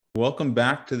Welcome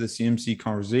back to the CMC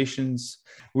Conversations.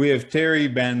 We have Terry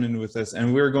Banman with us,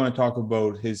 and we're going to talk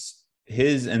about his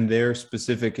and their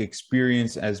specific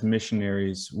experience as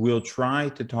missionaries. We'll try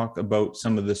to talk about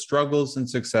some of the struggles and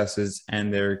successes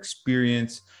and their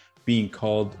experience being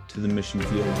called to the mission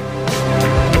field.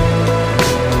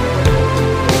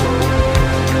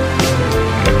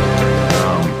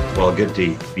 Well, good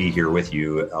to be here with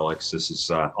you, Alex. This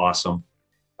is awesome.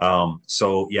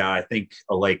 I think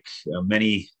like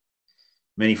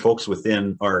many folks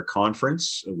within our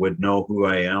conference would know who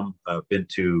I am. I've been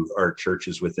to our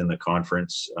churches within the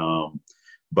conference.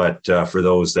 But for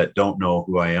those that don't know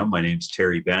who I am, my name's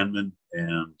Terry Banman,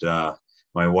 and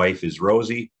my wife is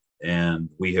Rosie, and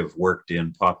we have worked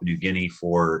in Papua New Guinea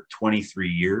for 23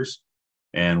 years,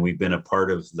 and we've been a part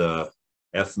of the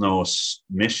Ethnos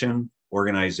mission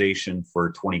organization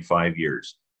for 25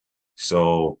 years.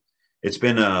 So it's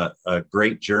been a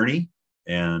great journey,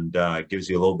 and gives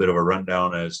you a little bit of a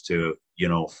rundown as to,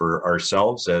 for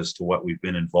ourselves as to what we've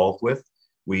been involved with.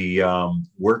 We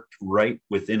worked right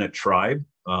within a tribe,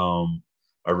 a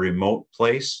remote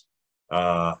place.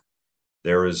 There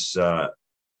was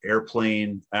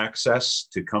airplane access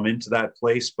to come into that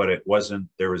place, but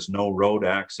there was no road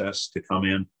access to come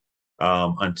in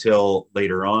until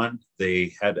later on.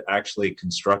 They had actually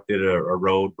constructed a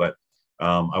road, but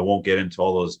I won't get into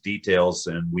all those details,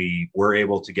 and we were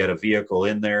able to get a vehicle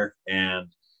in there, and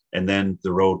then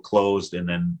the road closed, and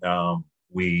then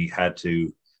we had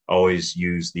to always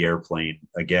use the airplane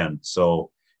again. So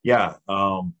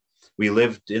we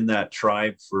lived in that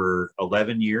tribe for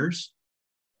 11 years,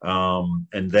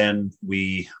 and then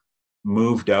we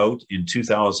moved out in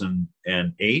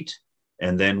 2008,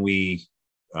 and then we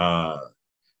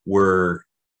were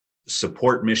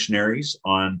support missionaries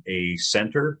on a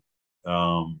center.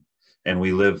 And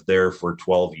we lived there for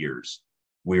 12 years.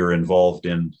 We were involved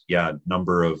in a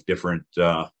number of different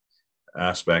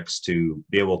aspects to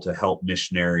be able to help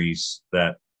missionaries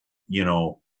that,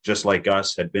 just like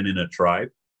us, had been in a tribe.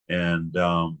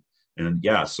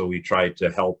 So we tried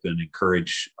to help and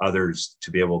encourage others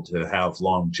to be able to have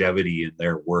longevity in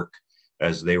their work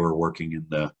as they were working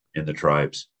in the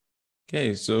tribes.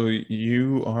 Okay, so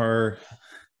you are,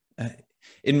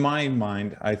 in my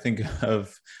mind, I think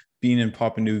of being in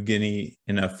Papua New Guinea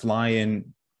in a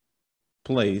fly-in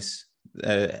place,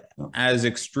 as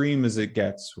extreme as it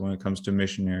gets when it comes to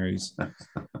missionaries.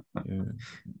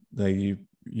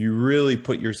 You really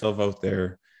put yourself out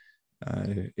there.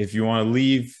 If you want to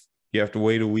leave, you have to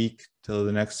wait a week till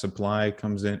the next supply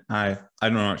comes in. I'm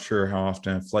not sure how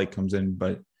often a flight comes in,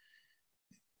 but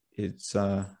it's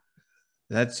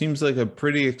that seems like a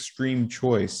pretty extreme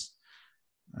choice.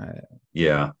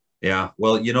 Yeah.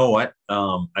 Well, you know what?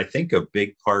 I think a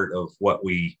big part of what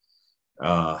we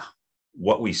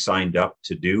signed up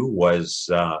to do was,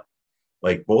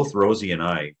 like both Rosie and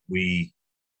I, we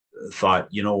thought,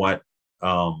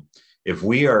 if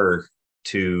we are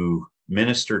to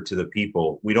minister to the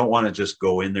people, we don't want to just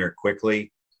go in there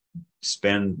quickly,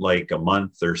 spend like a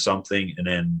month or something, and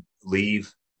then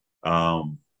leave.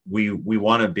 We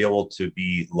want to be able to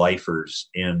be lifers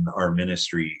in our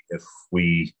ministry. If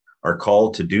we are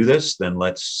called to do this, then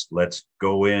let's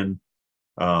go in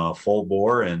full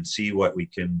bore and see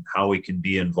how we can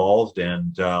be involved,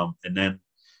 and then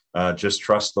just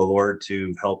trust the Lord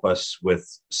to help us with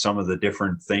some of the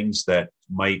different things that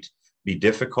might be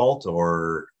difficult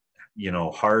or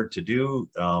hard to do.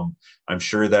 I'm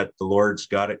sure that the Lord's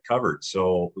got it covered.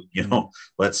 So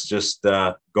let's just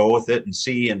go with it and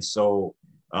see. And so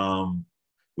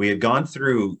we had gone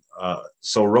through.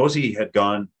 So Rosie had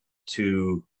gone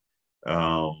to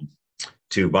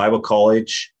Bible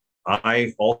college.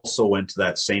 I also went to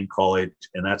that same college,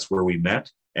 and that's where we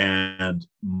met. And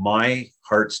my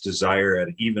heart's desire at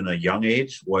even a young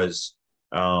age was,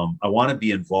 I want to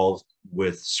be involved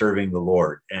with serving the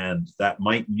Lord. And that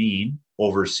might mean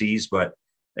overseas, but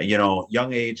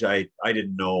young age, I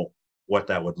didn't know what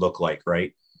that would look like.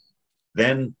 Right.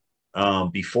 Then,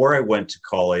 before I went to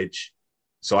college,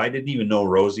 so I didn't even know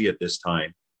Rosie at this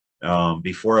time.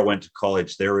 Before I went to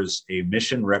college, there was a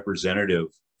mission representative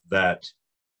that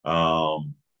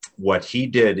what he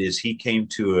did is he came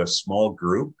to a small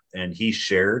group and he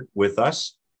shared with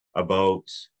us about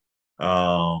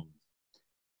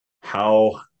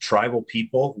how tribal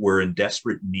people were in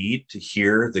desperate need to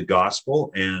hear the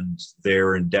gospel, and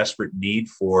they're in desperate need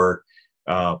for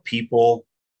people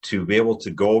to be able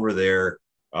to go over there,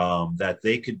 that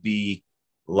they could be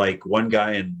like one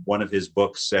guy in one of his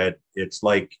books said, it's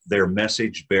like they're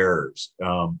message bearers.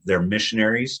 They're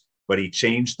missionaries, but he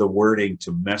changed the wording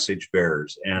to message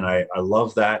bearers. And I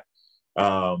love that.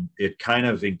 it kind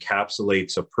of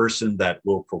encapsulates a person that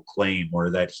will proclaim, or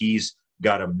that he's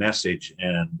got a message,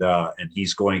 and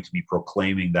he's going to be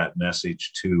proclaiming that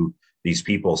message to these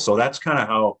people. So that's kind of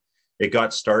how it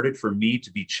got started for me,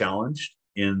 to be challenged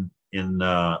in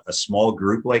a small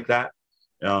group like that.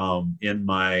 In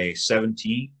my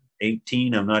 17,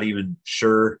 18, I'm not even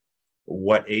sure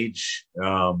what age,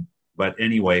 but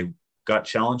anyway, got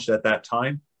challenged at that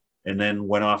time, and then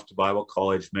went off to Bible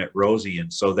college, met Rosie.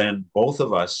 And so then both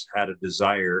of us had a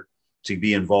desire to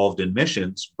be involved in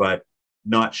missions, but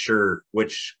not sure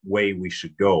which way we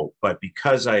should go. But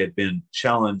because I had been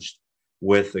challenged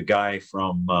with a guy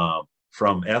from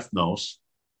Ethnos,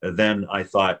 then I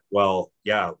thought, well,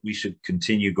 yeah, we should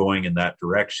continue going in that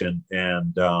direction,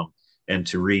 and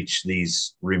to reach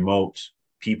these remote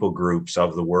people groups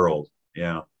of the world.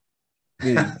 Yeah.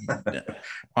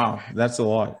 Wow, that's a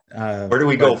lot. Where do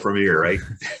we go from here, right?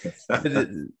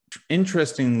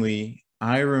 Interestingly,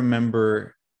 I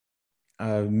remember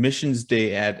Missions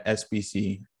Day at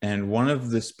SBC, and one of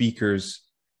the speakers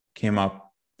came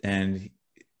up and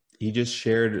he just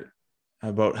shared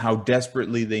about how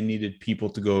desperately they needed people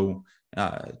to go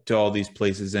to all these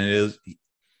places. And it was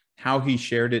how he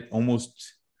shared it,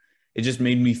 almost, it just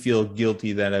made me feel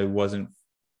guilty that I wasn't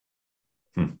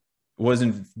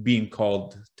being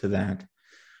called to that,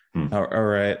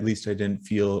 or at least I didn't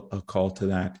feel a call to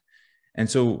that. And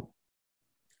so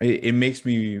it makes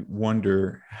me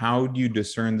wonder, how do you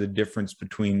discern the difference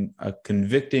between a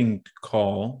convicting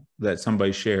call that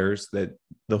somebody shares that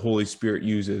the Holy Spirit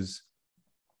uses,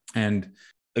 and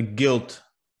a guilt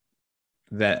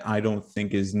that I don't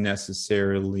think is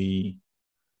necessarily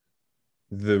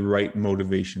the right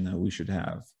motivation that we should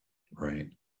have? Right.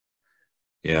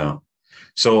 Yeah.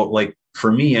 So like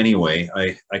for me anyway,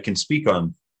 I can speak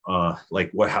on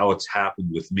like how it's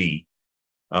happened with me.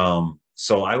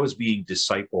 So I was being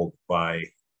discipled by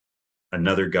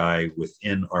another guy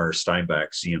within our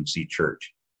Steinbach CMC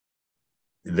church.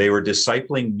 They were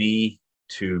discipling me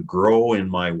to grow in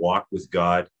my walk with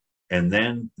God. And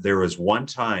then there was one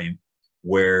time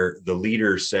where the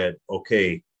leader said,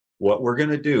 okay, what we're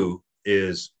going to do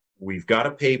is, we've got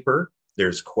a paper,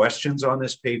 there's questions on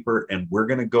this paper, and we're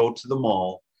going to go to the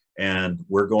mall and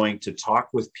we're going to talk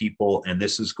with people. And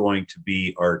this is going to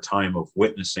be our time of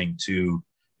witnessing to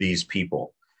these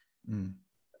people.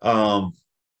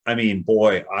 I mean,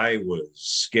 boy, I was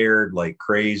scared like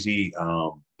crazy.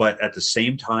 But at the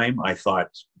same time, I thought,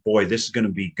 boy, this is going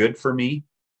to be good for me.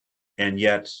 And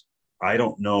yet I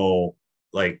don't know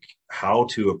like how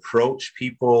to approach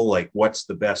people, like what's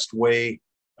the best way.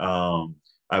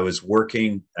 I was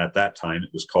working at that time,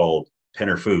 it was called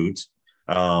Penner Foods,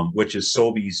 which is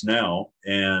Sobeys now.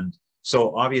 And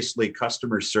so obviously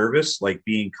customer service, like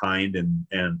being kind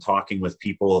and talking with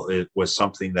people, it was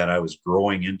something that I was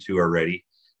growing into already.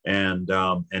 And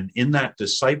in that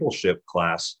discipleship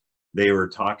class, they were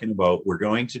talking about, we're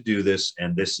going to do this,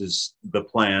 and this is the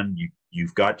plan.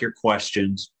 You've got your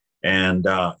questions. And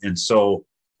so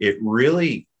it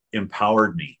really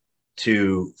empowered me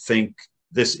to think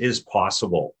this is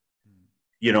possible,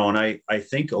 you know. And I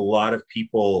think a lot of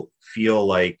people feel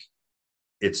like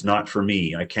it's not for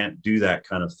me, I can't do that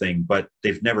kind of thing, but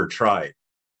they've never tried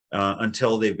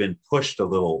until they've been pushed a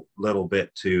little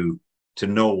bit to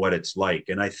know what it's like.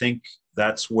 And I think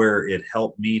that's where it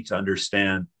helped me to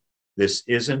understand this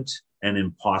isn't an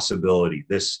impossibility.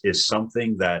 This is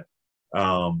something that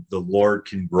the Lord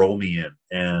can grow me in.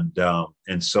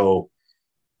 And so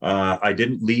I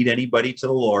didn't lead anybody to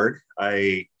the Lord.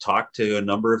 I talked to a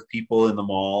number of people in the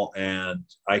mall, and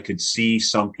I could see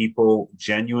some people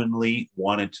genuinely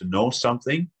wanted to know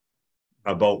something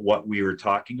about what we were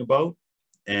talking about,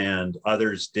 and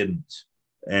others didn't.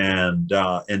 And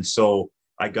so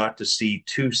I got to see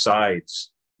two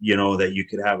sides, you know, that you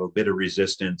could have a bit of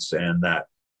resistance, and that,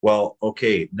 well,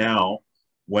 okay, now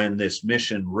when this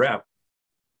mission rep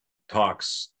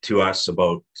talks to us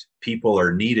about people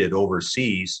are needed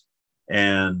overseas,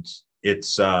 and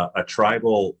it's a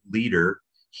tribal leader,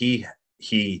 he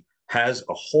has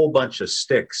a whole bunch of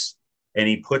sticks, and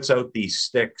he puts out these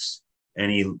sticks,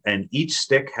 and each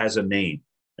stick has a name,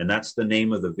 and that's the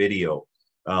name of the video.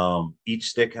 Each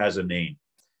stick has a name.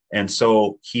 And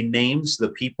so he names the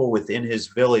people within his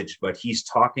village, but he's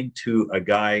talking to a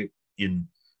guy in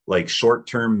like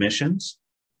short-term missions,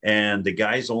 and the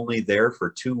guy's only there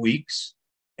for 2 weeks.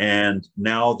 And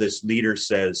now this leader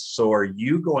says, so are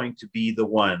you going to be the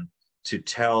one to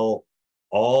tell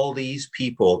all these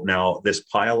people, now this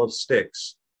pile of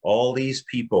sticks, all these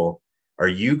people, are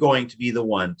you going to be the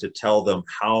one to tell them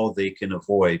how they can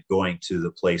avoid going to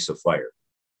the place of fire?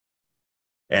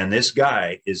 And this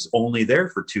guy is only there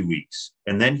for 2 weeks.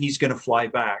 And then he's going to fly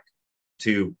back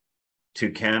to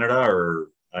Canada, or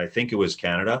I think it was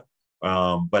Canada.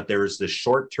 But there was this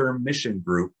short-term mission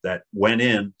group that went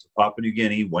in to Papua New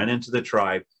Guinea, went into the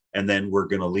tribe, and then we're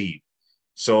going to leave.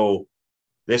 So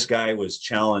this guy was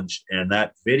challenged, and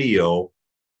that video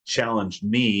challenged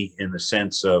me in the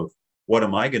sense of, what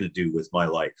am I going to do with my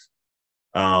life?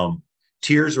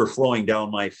 Tears were flowing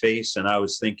down my face, and I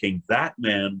was thinking, that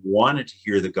man wanted to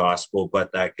hear the gospel,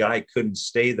 but that guy couldn't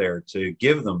stay there to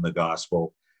give them the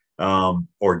gospel,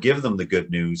 or give them the good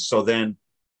news. So then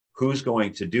who's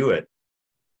going to do it?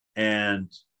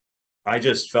 And I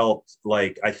just felt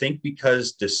like, I think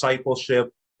because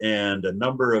discipleship and a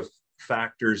number of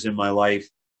factors in my life,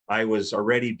 I was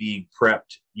already being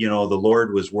prepped. You know, the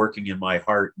Lord was working in my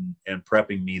heart and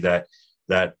prepping me that,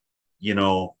 you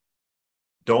know,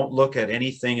 don't look at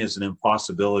anything as an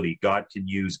impossibility. God can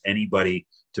use anybody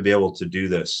to be able to do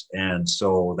this. And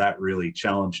so that really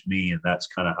challenged me, and that's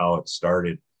kind of how it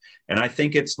started. And I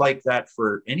think it's like that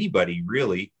for anybody,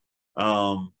 really.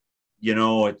 You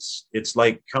know, it's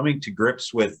like coming to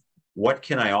grips with, what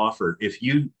can I offer? If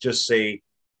you just say,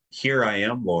 here I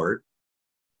am, Lord,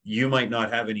 you might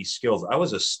not have any skills. I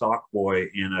was a stock boy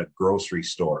in a grocery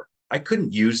store. I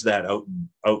couldn't use that out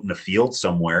in the field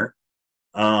somewhere.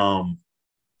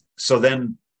 So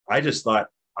then I just thought,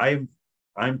 I'm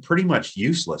pretty much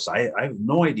useless. I have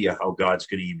no idea how God's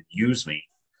going to even use me.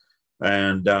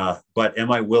 And but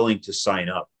am I willing to sign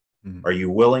up? Mm-hmm. Are you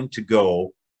willing to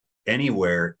go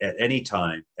anywhere, at any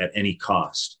time, at any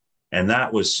cost? And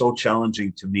that was so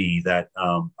challenging to me that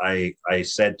I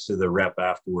said to the rep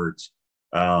afterwards,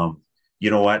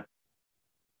 you know what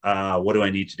do I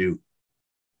need to do?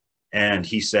 And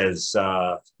he says,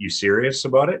 you serious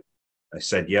about it? I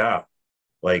said, yeah.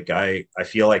 Like, I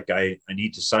feel like I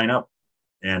need to sign up.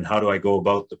 And how do I go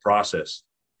about the process?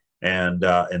 And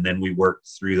then we worked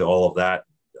through all of that.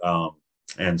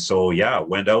 And so, yeah,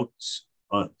 went out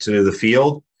to the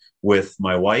field with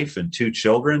my wife and 2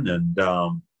 children.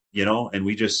 And, you know, and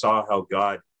we just saw how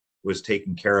God was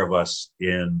taking care of us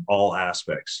in all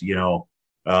aspects, you know.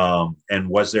 And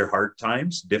was there hard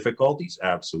times, difficulties?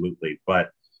 Absolutely. But,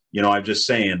 you know, I'm just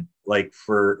saying, like,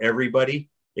 for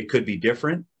everybody, it could be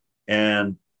different.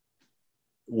 And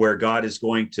where God is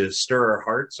going to stir our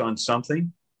hearts on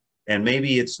something, and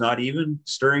maybe it's not even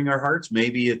stirring our hearts.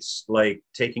 Maybe it's like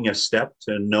taking a step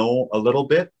to know a little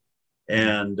bit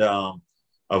and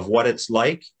of what it's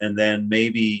like. And then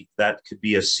maybe that could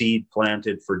be a seed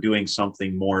planted for doing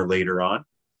something more later on.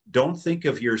 Don't think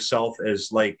of yourself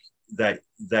as like that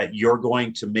you're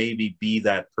going to maybe be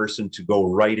that person to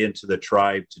go right into the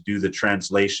tribe to do the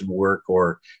translation work,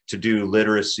 or to do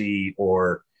literacy,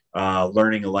 or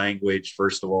learning a language,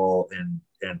 first of all,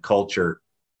 and culture.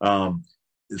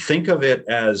 Think of it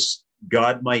as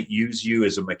God might use you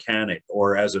as a mechanic,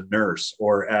 or as a nurse,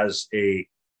 or as an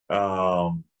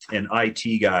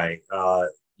IT guy.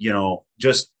 You know,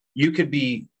 just you could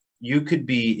be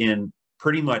in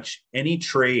pretty much any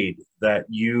trade that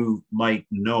you might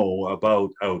know about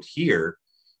out here,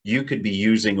 you could be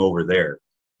using over there.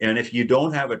 And if you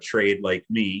don't have a trade like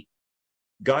me,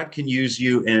 God can use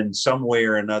you in some way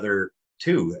or another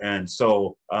too. And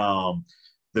so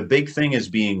the big thing is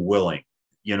being willing.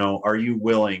 You know, are you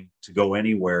willing to go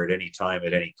anywhere at any time,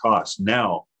 at any cost?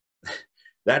 Now,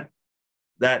 that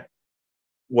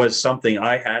was something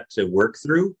I had to work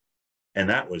through, and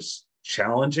that was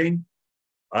challenging.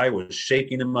 I was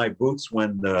shaking in my boots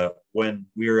when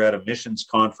we were at a missions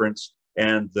conference,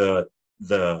 and the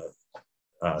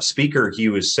speaker, he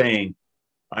was saying,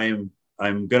 I'm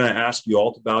going to ask you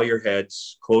all to bow your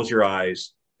heads, close your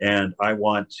eyes, and I'm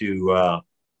going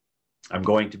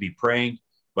to be praying,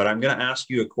 but I'm going to ask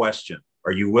you a question.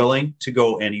 Are you willing to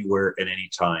go anywhere at any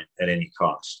time, at any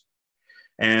cost?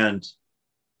 And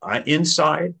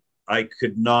inside, I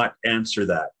could not answer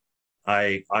that.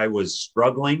 I was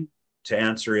struggling to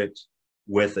answer it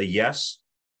with a yes.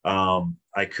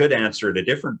 I could answer it a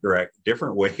different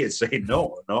way and say,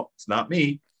 no, it's not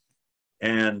me.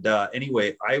 And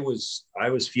anyway, I was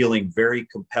feeling very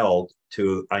compelled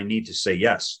I need to say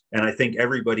yes. And I think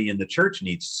everybody in the church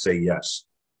needs to say yes.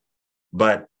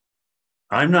 But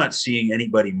I'm not seeing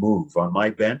anybody move on my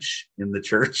bench in the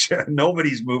church.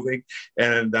 Nobody's moving.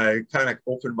 And I kind of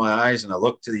opened my eyes and I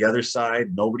looked to the other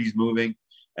side. Nobody's moving.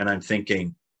 And I'm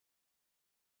thinking,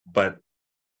 but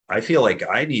I feel like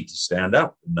I need to stand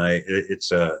up. And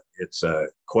it's a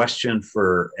question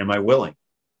for, am I willing?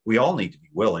 We all need to be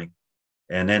willing,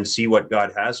 and then see what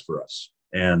God has for us.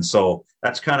 And so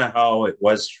that's kind of how it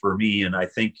was for me. And I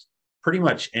think pretty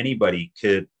much anybody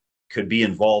could be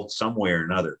involved some way or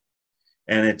another.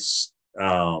 And it's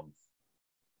and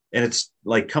it's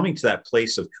like coming to that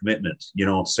place of commitment,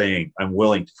 saying, I'm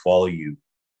willing to follow you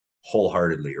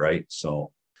wholeheartedly. Right.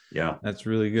 So, yeah. That's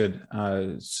really good.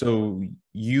 So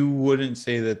you wouldn't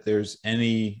say that there's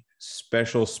any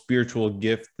special spiritual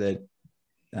gift that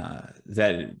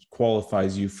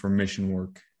qualifies you for mission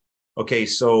work? Okay,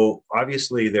 so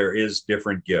obviously there is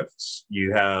different gifts.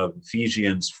 You have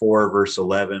Ephesians 4, verse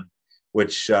 11,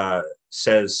 which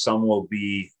says some will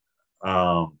be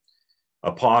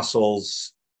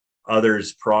apostles,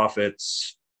 others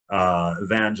prophets,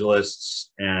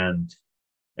 evangelists, and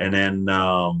then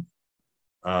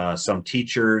some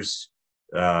teachers.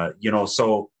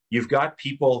 So you've got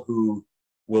people who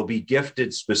will be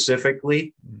gifted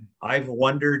specifically. I've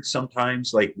wondered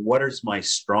sometimes, like, what is my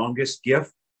strongest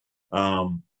gift?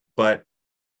 But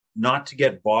not to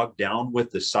get bogged down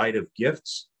with the side of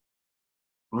gifts.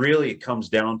 Really, it comes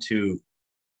down to,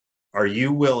 are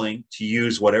you willing to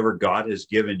use whatever God has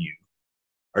given you?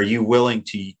 Are you willing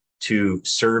to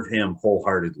serve him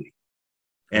wholeheartedly?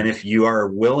 And if you are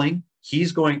willing,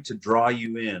 he's going to draw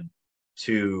you in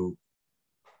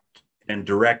and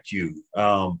direct you.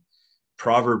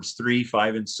 Proverbs 3,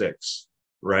 5, and 6,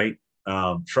 right?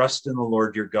 Trust in the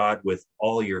Lord your God with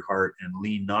all your heart, and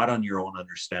lean not on your own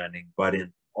understanding, but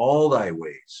in all thy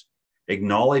ways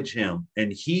acknowledge him,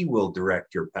 and he will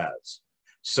direct your paths.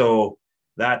 So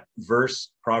that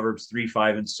verse, Proverbs 3,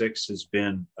 5, and 6, has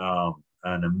been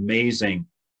an amazing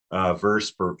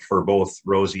verse for both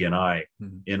Rosie and I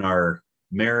in our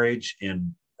marriage,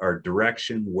 in our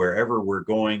direction, wherever we're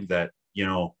going, that,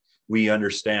 we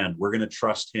understand we're going to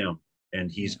trust him, and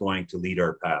he's going to lead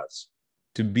our paths.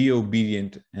 To be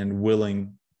obedient and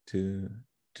willing to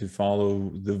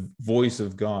follow the voice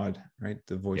of God, right?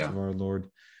 The voice of our Lord.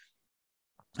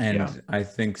 And I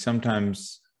think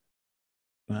sometimes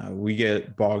we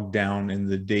get bogged down in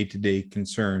the day-to-day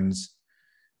concerns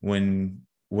when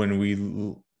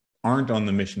we aren't on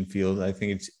the mission field. I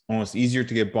think it's almost easier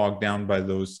to get bogged down by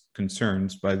those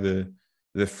concerns, by the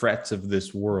frets of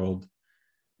this world,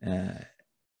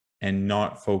 and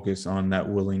not focus on that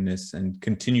willingness, and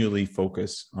continually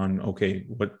focus on, okay,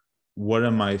 what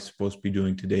am I supposed to be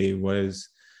doing today?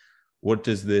 What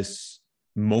does this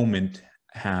moment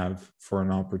have for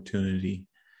an opportunity?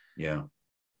 Yeah.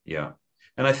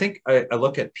 And I think I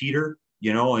look at Peter,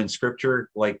 in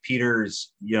scripture, like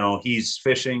Peter's, he's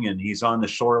fishing and he's on the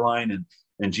shoreline,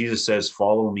 and Jesus says,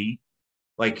 follow me.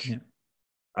 Like,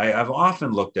 I've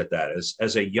often looked at that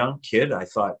as a young kid. I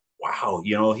thought, wow,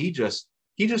 he just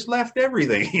left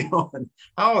everything, and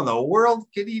how in the world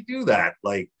could he do that?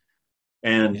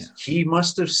 He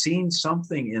must have seen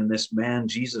something in this man,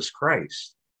 Jesus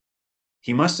Christ.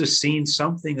 He must have seen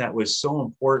something that was so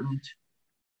important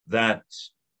that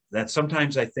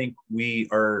sometimes I think maybe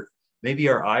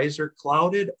our eyes are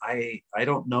clouded. I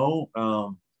don't know.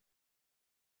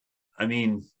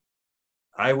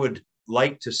 I would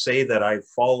like to say that I've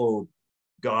followed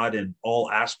God in all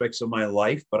aspects of my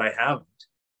life, but I haven't.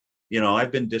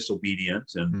 I've been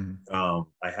disobedient, and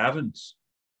I haven't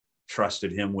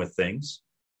trusted him with things.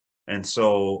 And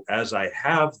so as I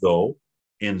have, though,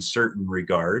 in certain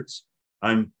regards,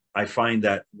 I find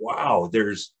that, wow,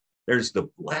 there's the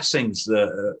blessings,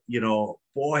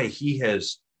 boy, he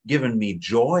has given me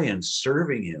joy in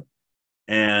serving him.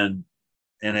 And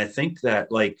I think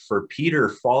that, like, for Peter,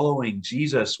 following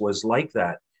Jesus was like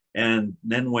that. And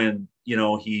then when,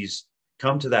 he's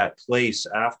come to that place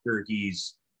after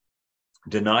he's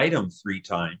denied him 3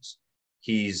 times,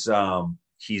 he's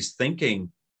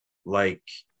thinking, like,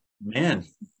 man,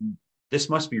 this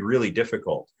must be really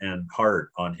difficult and hard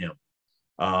on him,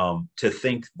 to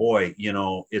think, boy,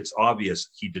 it's obvious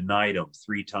he denied him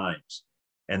 3 times,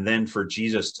 and then for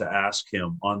Jesus to ask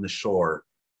him on the shore,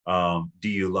 do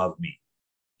you love me?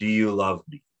 Do you love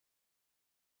me?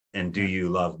 And do you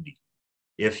love me?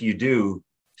 If you do,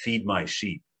 feed my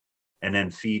sheep, and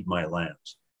then feed my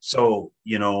lambs. So,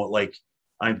 like,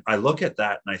 I look at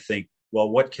that and I think, well,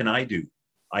 what can I do?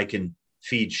 I can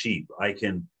feed sheep. I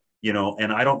can,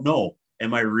 and I don't know,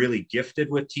 am I really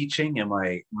gifted with teaching? Am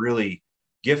I really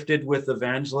gifted with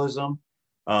evangelism?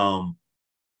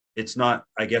 It's not,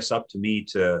 I guess, up to me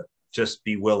to just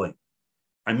be willing.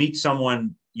 I meet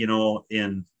someone,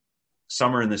 in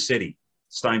Summer in the City,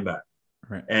 Steinbach,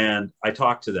 right, and I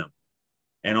talk to them,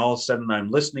 and all of a sudden I'm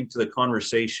listening to the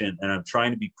conversation, and I'm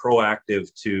trying to be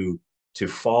proactive to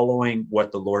following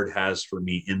what the Lord has for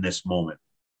me in this moment.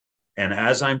 And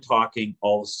as I'm talking,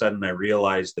 all of a sudden I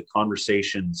realize the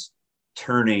conversation's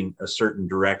turning a certain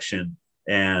direction,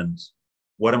 and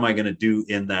what am I going to do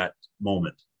in that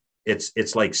moment?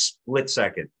 It's like split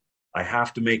second. I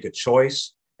have to make a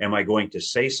choice. Am I going to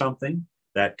say something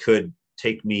that could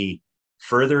take me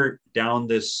further down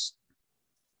this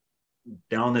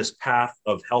path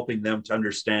of helping them to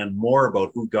understand more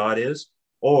about who God is,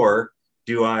 or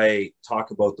do I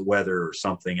talk about the weather or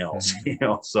something else?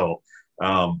 So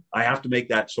I have to make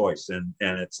that choice, and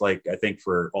it's like, I think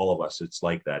for all of us, it's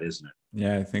like that, isn't it?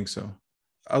 Yeah, I think so.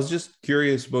 I was just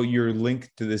curious about your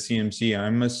link to the CMC.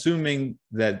 I'm assuming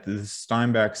that the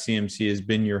Steinbach CMC has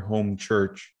been your home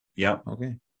church. Yeah.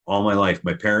 Okay. All my life,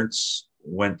 my parents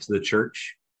went to the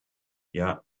church.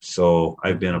 Yeah. So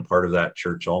I've been a part of that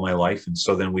church all my life. And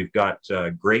so then we've got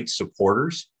great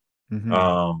supporters,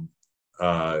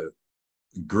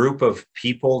 group of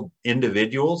people,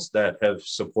 individuals that have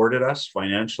supported us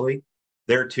financially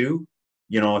there too.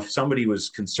 If somebody was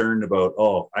concerned about,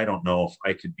 oh, I don't know if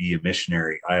I could be a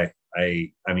missionary, I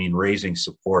mean, raising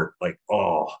support, like,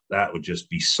 oh, that would just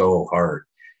be so hard.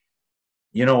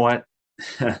 You know what?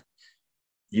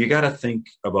 You got to think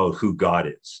about who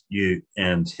God is,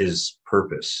 and his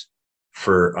purpose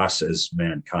for us as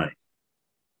mankind.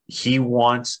 He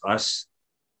wants us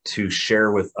to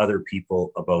share with other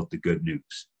people about the good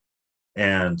news.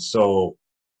 And so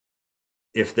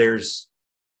if there's,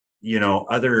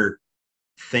 other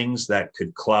things that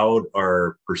could cloud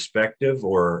our perspective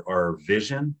or our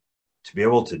vision to be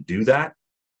able to do that,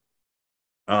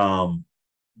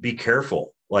 be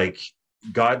careful. Like,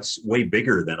 God's way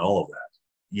bigger than all of that,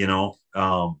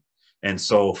 and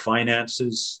so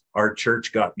finances, our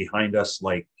church got behind us,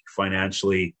 like,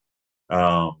 financially,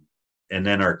 and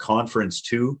then our conference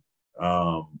too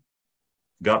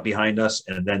got behind us,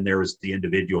 and then there was the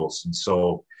individuals. And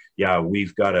so, yeah,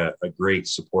 we've got a great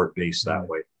support base that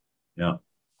way. Yeah.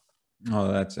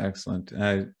 Oh, that's excellent.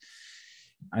 I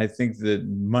think that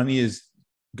money is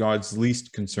God's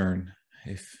least concern.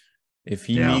 If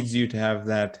he needs you to have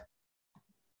that,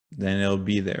 then it'll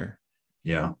be there.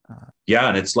 Yeah. Yeah.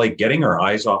 And it's like getting our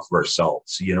eyes off of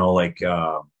ourselves, like,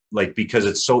 because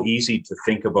it's so easy to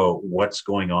think about what's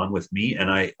going on with me. And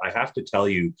I have to tell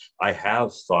you, I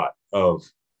have thought of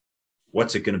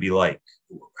what's it going to be like?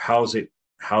 How's it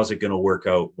going to work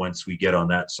out once we get on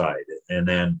that side? And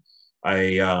then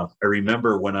I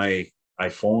remember when I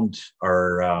phoned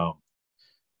our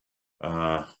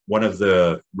one of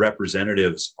the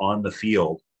representatives on the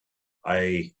field.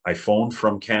 I phoned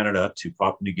from Canada to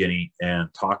Papua New Guinea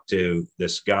and talked to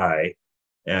this guy,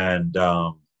 and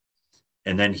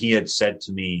then he had said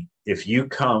to me, if you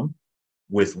come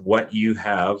with what you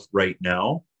have right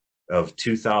now of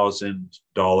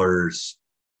 $2,000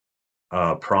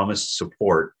 promised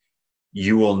support,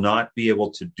 you will not be able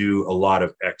to do a lot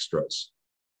of extras.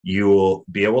 You will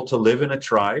be able to live in a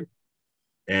tribe,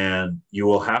 and you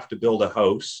will have to build a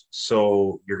house.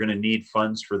 So you're going to need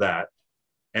funds for that.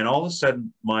 And all of a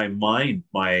sudden, my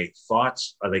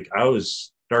thoughts, like, I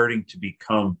was starting to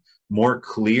become more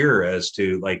clear as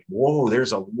to, like, whoa,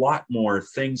 there's a lot more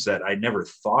things that I never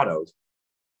thought of.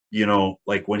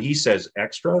 Like when he says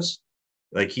extras,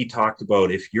 like, he talked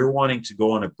about, if you're wanting to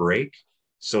go on a break,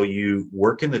 so you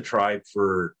work in the tribe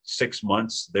for 6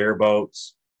 months,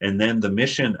 thereabouts, and then the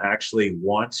mission actually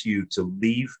wants you to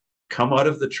leave, come out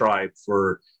of the tribe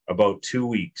for about 2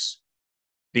 weeks,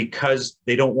 because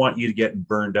they don't want you to get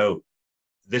burned out.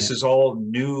 This is all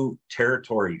new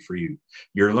territory for you.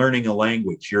 You're learning a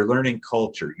language, you're learning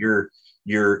culture,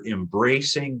 you're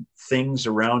embracing things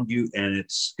around you, and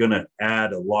it's going to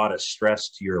add a lot of stress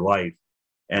to your life.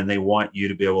 And they want you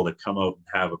to be able to come out and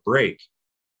have a break.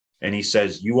 And he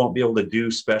says, you won't be able to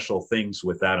do special things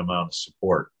with that amount of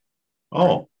support.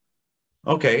 Oh,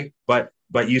 okay. But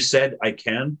you said I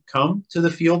can come to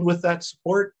the field with that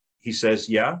support? He says,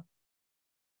 yeah.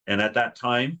 And at that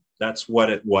time, that's what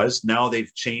it was. Now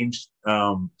they've changed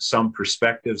some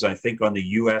perspectives, I think, on the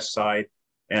U.S. side,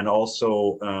 and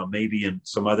also maybe in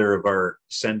some other of our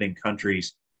sending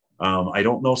countries. I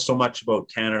don't know so much about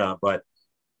Canada, but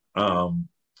a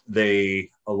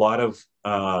lot of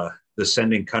the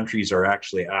sending countries are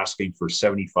actually asking for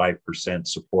 75%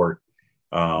 support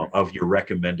of your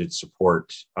recommended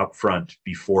support up front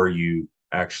before you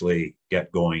actually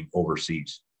get going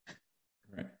overseas.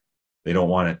 Right. They don't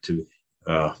want it to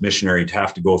missionary to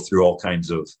have to go through all kinds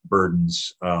of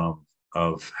burdens of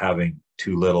having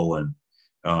too little, and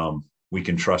we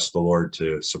can trust the Lord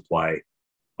to supply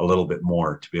a little bit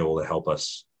more to be able to help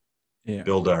us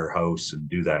build our house and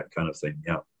do that kind of thing.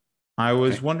 Yeah. I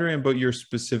was wondering about your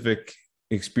specific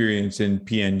experience in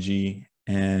PNG,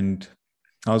 and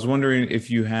I was wondering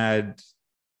if you had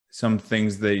some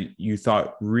things that you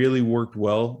thought really worked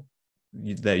well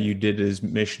that you did as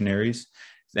missionaries,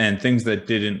 and things that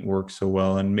didn't work so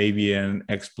well, and maybe an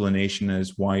explanation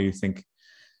as why you think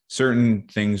certain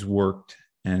things worked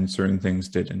and certain things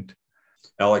didn't.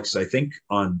 Alex, I think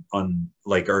on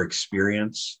like our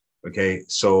experience. Okay,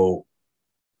 so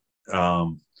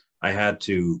I had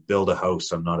to build a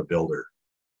house. I'm not a builder.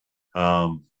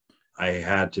 Um, I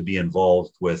had to be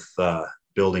involved with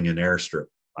building an airstrip.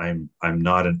 I'm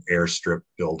not an airstrip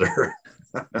builder.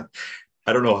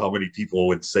 I don't know how many people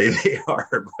would say they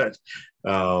are, but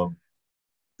um,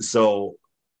 so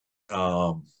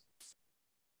um,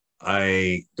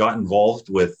 I got involved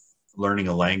with learning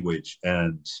a language,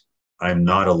 and I'm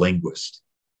not a linguist.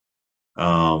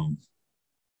 Um,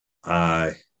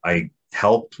 I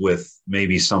helped with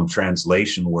maybe some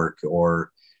translation work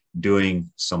or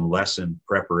doing some lesson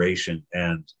preparation,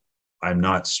 and I'm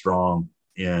not strong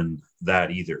in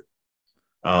that either.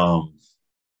 Um,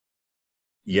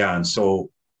 yeah, and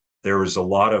so there was a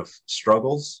lot of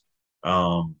struggles.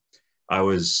 Um, I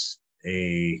was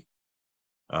a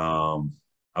um,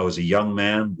 I was a young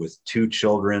man with two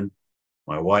children.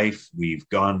 My wife, we've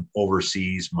gone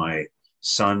overseas. My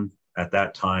son at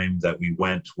that time that we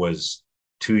went was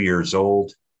 2 years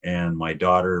old, and my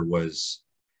daughter was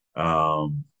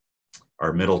um,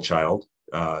 our middle child.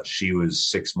 She was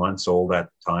 6 months old at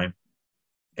the time,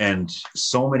 and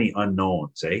so many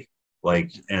unknowns, eh?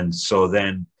 Like, and so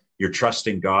then you're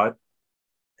trusting God,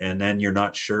 and then you're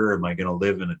not sure, am I going to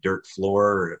live in a dirt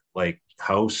floor like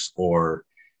house, or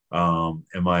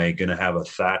am I going to have a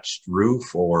thatched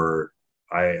roof, or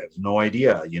I have no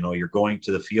idea. You know, you're going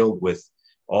to the field with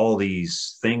all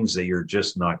these things that you're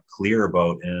just not clear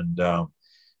about,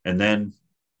 and then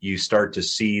you start to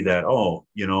see that, oh,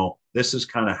 you know, this is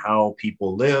kind of how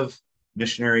people live,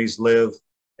 missionaries live,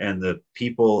 and the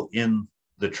people in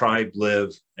the tribe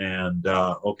live, and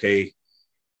okay,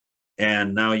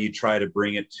 and now you try to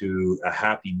bring it to a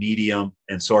happy medium.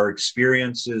 And so our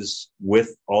experiences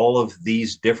with all of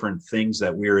these different things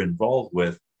that we're involved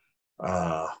with,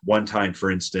 one time,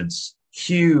 for instance,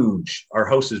 huge, our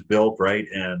house is built, right?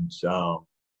 And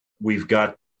we've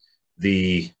got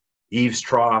the eaves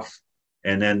trough,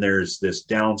 and then there's this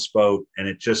downspout, and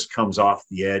it just comes off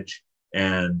the edge.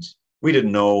 And we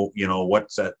didn't know, you know,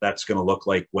 what's that's going to look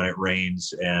like when it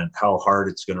rains and how hard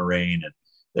it's going to rain. And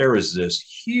there was this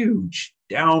huge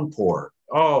downpour.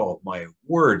 Oh my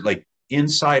word! Like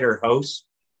inside our house,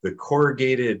 the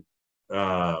corrugated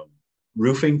uh,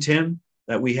 roofing tin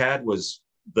that we had was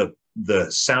the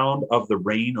sound of the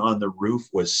rain on the roof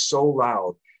was so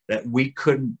loud that we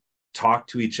couldn't talk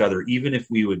to each other, even if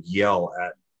we would yell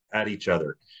at each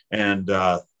other. And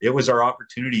it was our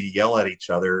opportunity to yell at each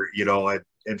other, you know,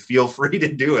 and feel free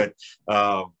to do it.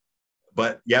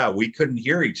 But yeah, we couldn't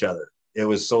hear each other. It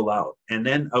was so loud. And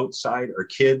then outside, our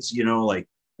kids, you know, like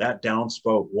that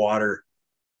downspout water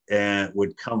and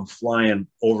would come flying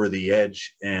over the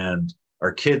edge, and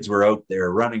our kids were out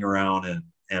there running around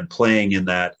and playing in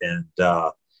that,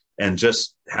 and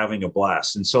just having a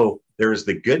blast. And so there's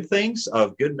the good things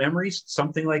of good memories,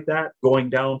 something like that, going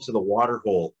down to the water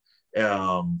hole.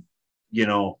 You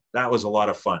know, that was a lot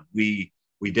of fun. We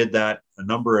did that a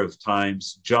number of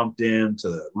times, jumped into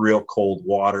the real cold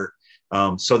water.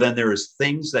 So then there is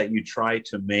things that you try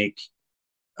to make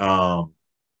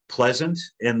pleasant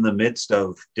in the midst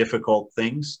of difficult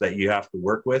things that you have to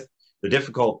work with. The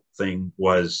difficult thing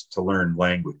was to learn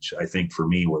language. I think for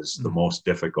me was the most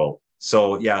difficult.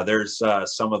 So yeah, there's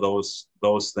some of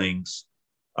those things.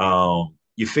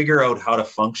 You figure out how to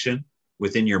function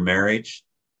within your marriage,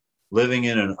 living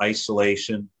in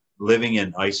isolation,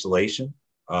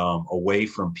 away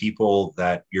from people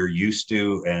that you're used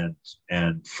to,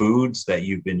 and foods that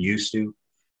you've been used to.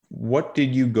 What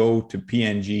did you go to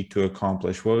PNG to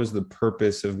accomplish? What was the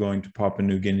purpose of going to Papua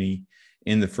New Guinea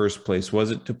in the first place?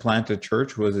 Was it to plant a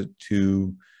church? Was it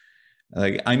to,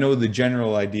 like, I know the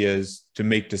general idea is to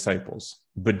make disciples,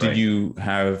 but did you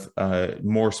have a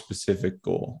more specific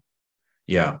goal?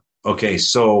 Yeah. Okay.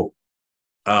 So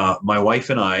my wife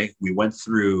and I, we went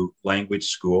through language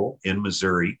school in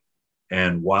Missouri.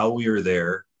 And while we were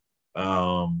there,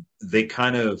 they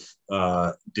kind of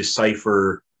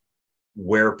decipher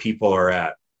where people are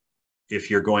at. If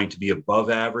you're going to be above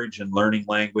average in learning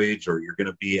language, or you're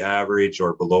going to be average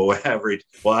or below average.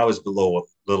 Well, I was a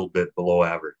little bit below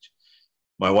average.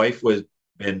 My wife was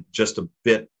been just a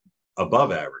bit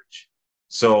above average.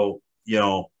 So, you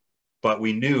know, but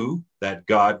we knew that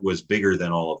God was bigger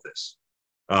than all of this.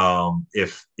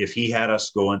 If he had us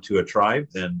go into a tribe,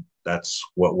 then that's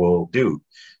what we'll do.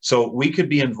 So we could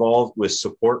be involved with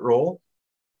support role,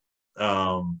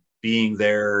 being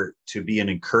there to be an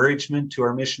encouragement to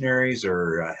our missionaries,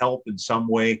 or help in some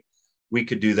way. We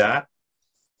could do that,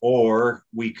 or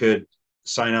we could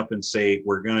sign up and say,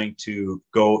 we're going to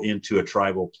go into a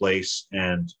tribal place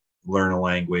and learn a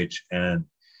language and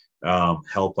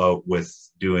help out with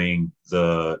doing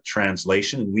the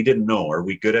translation. We didn't know, are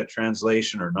we good at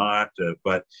translation or not?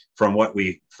 But from what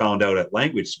we found out at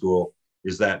language school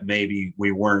is that maybe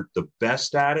we weren't the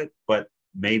best at it, but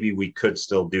maybe we could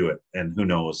still do it. And who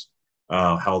knows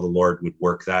how the Lord would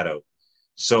work that out.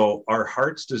 So our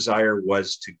heart's desire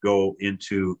was to go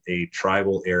into a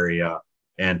tribal area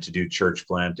and to do church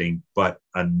planting. But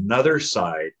another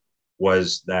side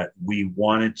was that we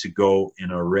wanted to go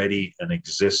in already an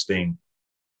existing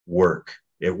work.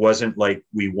 It wasn't like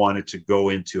we wanted to go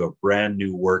into a brand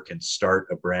new work and start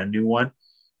a brand new one.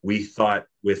 We thought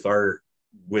with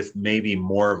maybe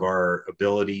more of our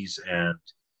abilities and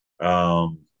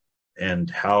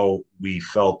how we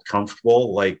felt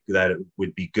comfortable, like that it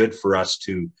would be good for us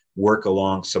to work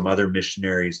along some other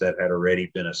missionaries that had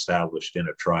already been established in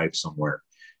a tribe somewhere.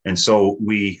 And so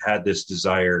we had this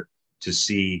desire to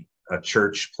see a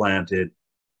church planted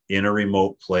in a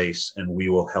remote place, and we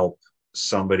will help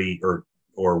somebody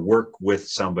or work with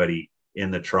somebody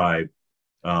in the tribe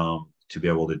to be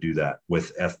able to do that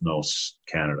with Ethnos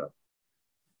Canada.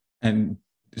 And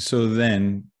so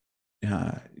then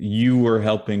you were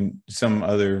helping some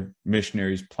other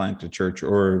missionaries plant a church,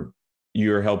 or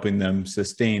you're helping them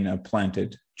sustain a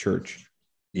planted church?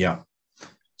 Yeah.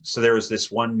 So there was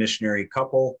this one missionary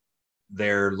couple.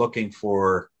 They're looking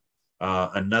for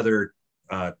another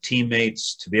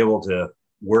teammates to be able to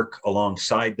work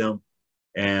alongside them.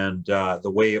 And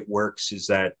the way it works is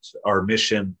that our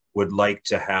mission would like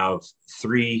to have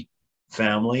 3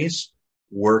 families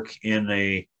work in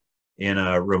a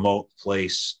remote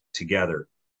place together.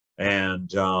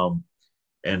 And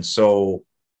so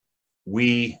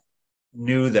we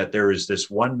knew that there was this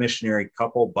one missionary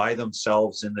couple by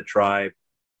themselves in the tribe.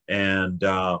 And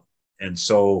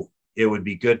so it would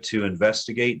be good to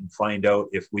investigate and find out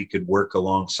if we could work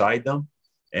alongside them.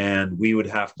 And we would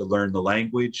have to learn the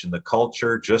language and the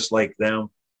culture just like them.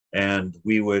 And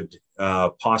we would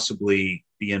possibly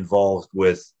be involved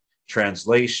with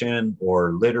translation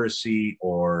or literacy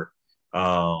or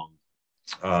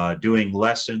doing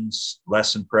lesson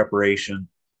preparation,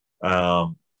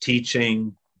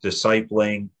 teaching,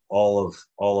 discipling, all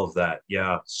of that.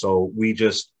 Yeah. So we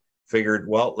just figured,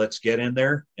 well, let's get in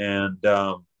there and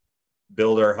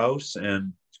build our house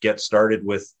and get started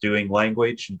with doing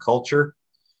language and culture.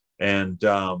 And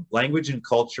language and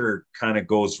culture kind of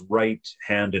goes right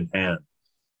hand in hand.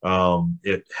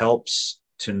 It helps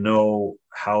to know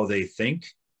how they think.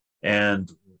 And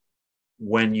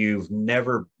when you've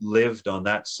never lived on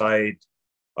that side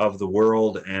of the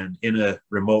world and in a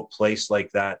remote place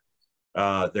like that,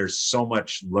 there's so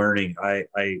much learning.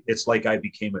 It's like I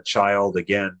became a child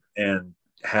again and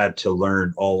had to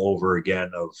learn all over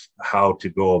again of how to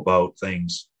go about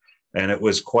things. And it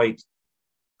was quite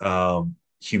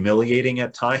humiliating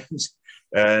at times.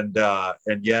 And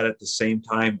yet at the same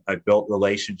time, I built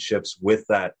relationships with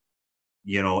that,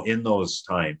 in those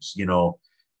times,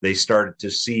 they started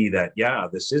to see that, yeah,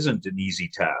 this isn't an easy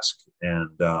task. And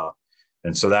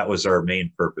so that was our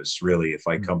main purpose, really. If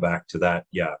I come back to that,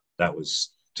 yeah, that was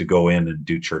to go in and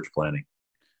do church planting.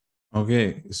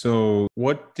 Okay. So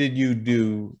what did you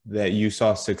do that you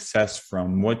saw success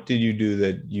from? What did you do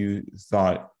that you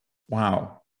thought,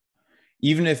 wow,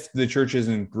 even if the church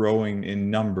isn't growing in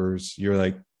numbers, you're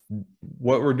like,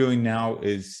 what we're doing now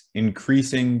is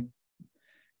increasing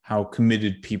how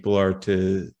committed people are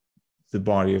to the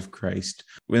body of Christ.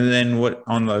 And then what,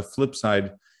 on the flip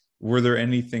side, were there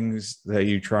any things that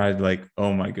you tried like,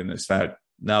 oh my goodness, that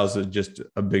was just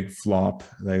a big flop,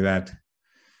 like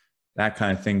that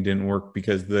kind of thing didn't work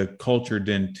because the culture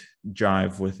didn't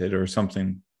jive with it or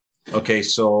something? Okay,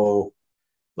 so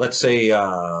let's say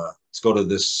let's go to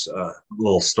this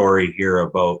little story here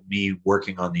about me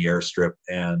working on the airstrip,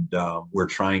 and we're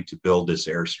trying to build this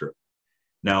airstrip.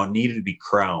 Now it needed to be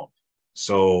crowned,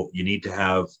 so you need to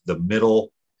have the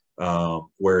middle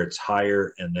where it's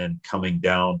higher and then coming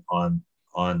down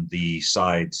on the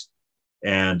sides,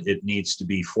 and it needs to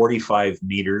be 45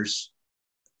 meters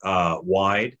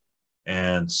wide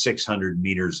and 600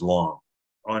 meters long.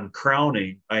 On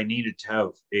crowning, I needed to have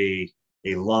a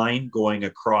line going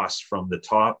across from the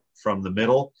top, from the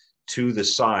middle to the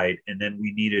side, and then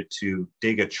we needed to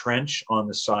dig a trench on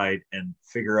the side and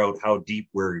figure out how deep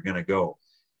we're going to go.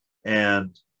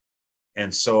 And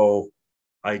so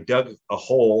I dug a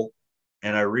hole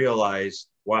and I realized,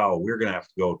 wow, we're going to have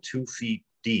to go 2 feet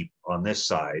deep on this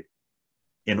side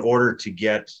in order to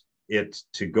get it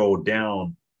to go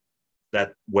down,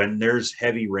 that when there's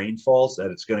heavy rainfalls,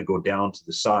 that it's going to go down to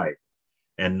the side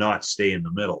and not stay in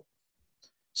the middle.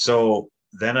 So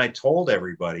then I told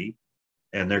everybody,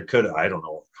 and I don't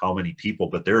know how many people,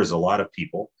 but there is a lot of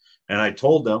people. And I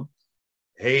told them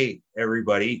hey,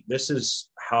 everybody, this is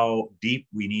how deep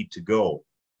we need to go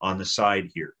on the side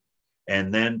here.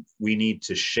 And then we need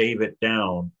to shave it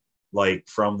down like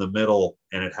from the middle,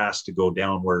 and it has to go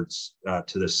downwards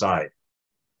to the side.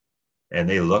 And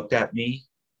they looked at me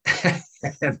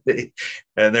and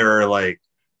they were like,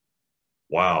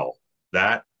 wow,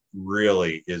 that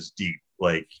really is deep.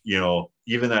 Like,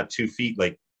 even that 2 feet,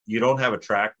 like you don't have a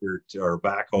tractor or a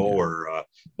backhoe or a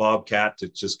bobcat to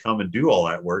just come and do all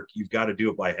that work. You've got to do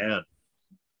it by hand.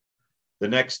 The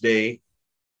next day,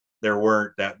 there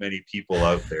weren't that many people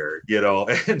out there,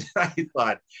 and I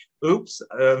thought, oops,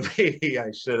 maybe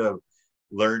I should have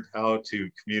learned how to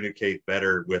communicate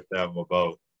better with them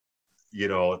about,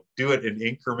 do it in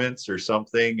increments or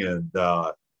something.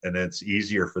 And it's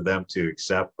easier for them to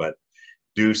accept, but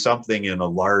do something in a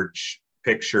large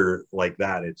picture like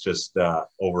that, it just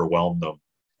overwhelmed them.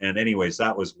 And anyways,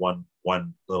 that was one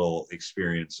little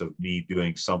experience of me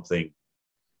doing something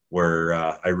where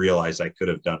I realized I could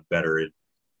have done better in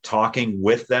talking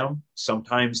with them.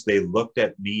 Sometimes they looked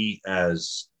at me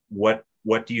as, what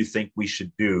do you think we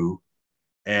should do?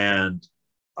 And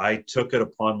I took it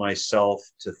upon myself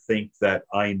to think that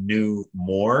I knew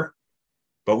more,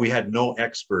 but we had no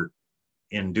expert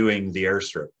in doing the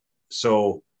airstrip.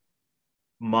 So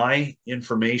my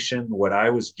information, what I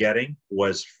was getting,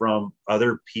 was from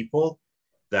other people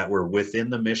that were within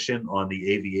the mission on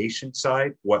the aviation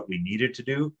side, what we needed to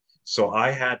do. So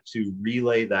I had to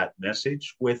relay that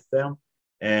message with them.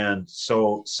 And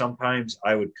so sometimes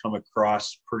I would come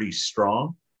across pretty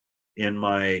strong and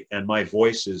my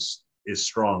voice is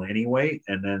strong anyway.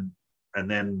 And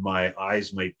then my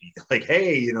eyes might be like,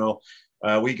 hey,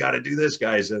 we got to do this,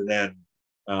 guys. And then,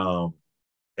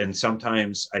 and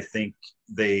sometimes I think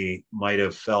they might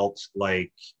have felt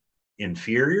like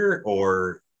inferior,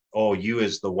 or, oh, you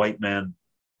as the white man,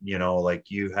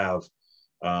 like you have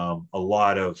a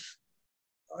lot of,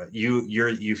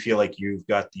 you feel like you've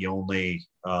got the only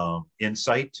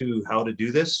insight to how to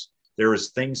do this. There was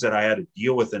things that I had to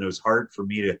deal with, and it was hard for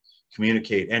me to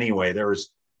communicate anyway. There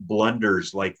was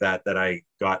blunders like that I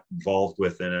got involved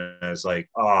with, and I was like,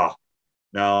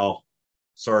 no,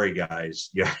 sorry guys.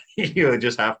 Yeah, you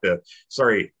just have to,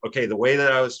 sorry. Okay, the way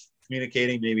that I was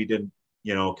communicating maybe didn't,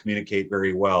 communicate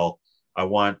very well. I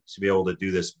want to be able to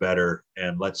do this better,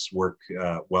 and let's work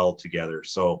well together.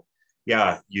 So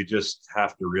yeah, you just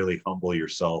have to really humble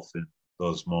yourself in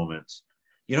those moments.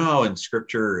 You know how in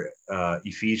scripture,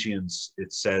 Ephesians,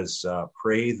 it says,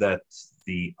 pray that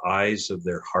the eyes of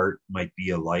their heart might be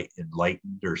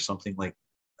enlightened, or something like,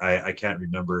 I can't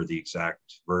remember the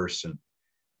exact verse. And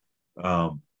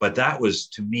but that was,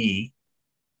 to me,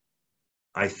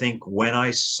 I think when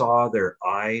I saw their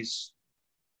eyes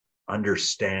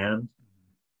understand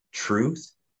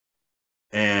truth,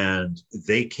 and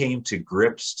they came to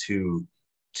grips to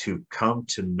come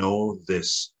to know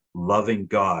this loving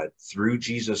God through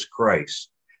Jesus Christ,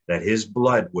 that his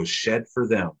blood was shed for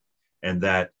them, and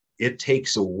that it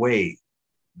takes away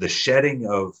the shedding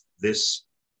of this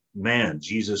man,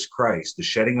 Jesus Christ, the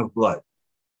shedding of blood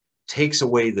takes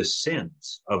away the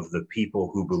sins of the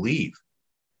people who believe.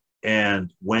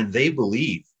 And when they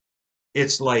believe,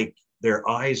 it's like their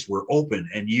eyes were open,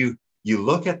 and you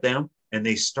look at them and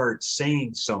they start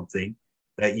saying something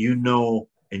that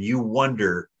and you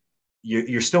wonder,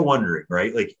 you're still wondering,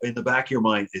 right? Like in the back of your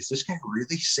mind, is this guy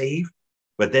really saved?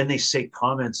 But then they say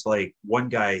comments like, one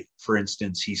guy, for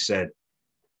instance, he said,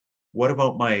 what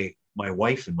about my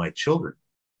wife and my children?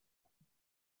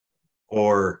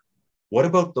 Or what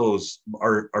about those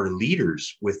our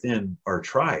leaders within our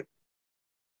tribe?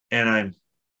 And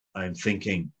I'm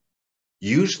thinking,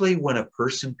 usually when a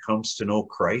person comes to know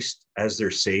Christ as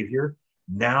their savior,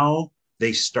 now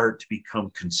they start to become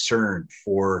concerned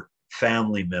for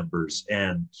family members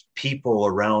and people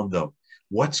around them.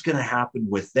 What's going to happen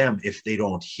with them if they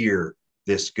don't hear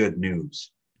this good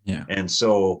news? Yeah. And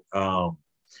so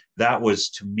that was,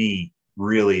 to me,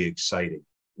 really exciting.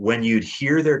 When you'd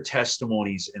hear their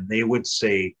testimonies and they would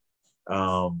say,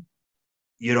 when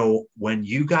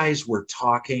you guys were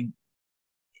talking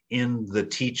in the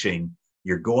teaching,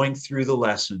 you're going through the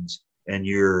lessons and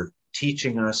you're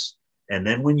teaching us. And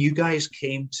then when you guys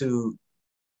came to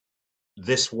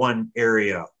this one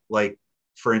area, like,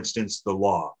 for instance, the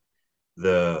law,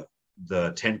 the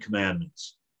 10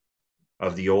 Commandments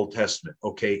of the Old Testament,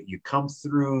 okay, you come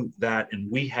through that,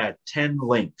 and we had 10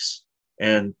 links,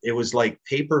 and it was like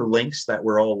paper links that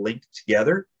were all linked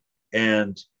together.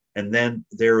 And then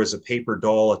there was a paper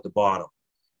doll at the bottom,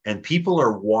 and people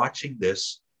are watching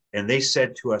this. And they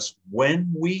said to us,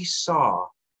 when we saw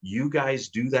you guys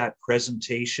do that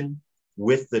presentation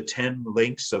with the 10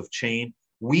 links of chain,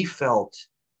 we felt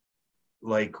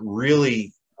like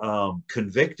really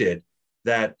convicted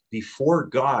that before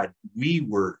God, we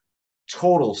were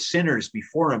total sinners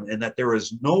before him, and that there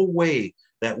was no way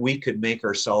that we could make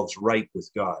ourselves right with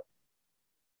God.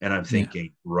 And I'm Yeah.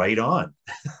 thinking, right on.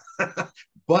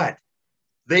 But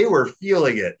they were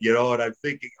feeling it, and I'm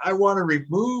thinking, I want to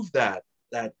remove that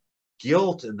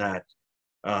guilt and that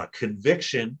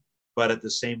conviction, but at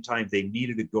the same time, they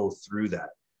needed to go through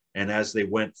that. And as they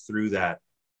went through that,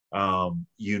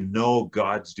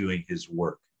 God's doing his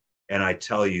work. And I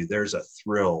tell you, there's a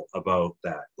thrill about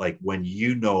that. Like when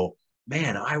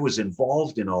man, I was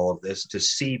involved in all of this to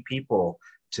see people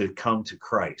to come to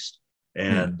Christ.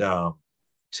 And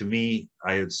to me,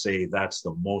 I would say that's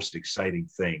the most exciting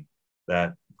thing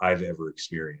that I've ever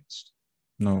experienced.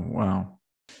 No, wow.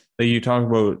 That you talk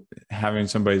about having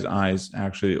somebody's eyes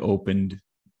actually opened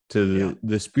to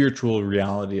the spiritual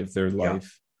reality of their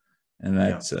life. And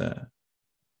that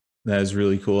is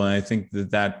really cool. And I think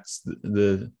that's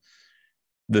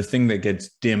the thing that gets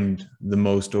dimmed the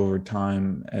most over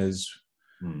time as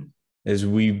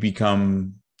we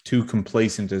become too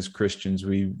complacent as Christians.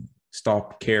 We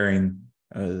stop caring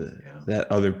that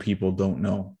other people don't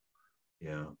know.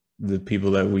 Yeah. The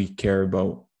people that we care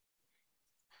about.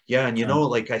 Yeah. And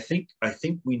like I think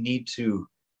we need to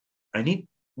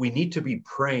be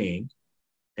praying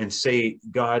and say,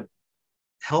 God,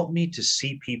 help me to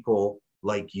see people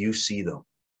like you see them.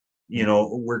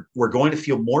 We're going to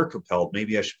feel more compelled,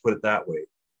 maybe I should put it that way,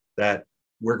 that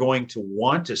we're going to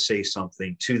want to say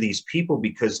something to these people,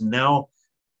 because now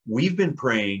we've been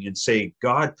praying and say,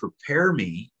 God, prepare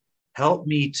me, help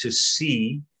me to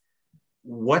see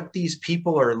what these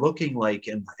people are looking like,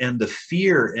 and the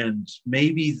fear, and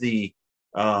maybe the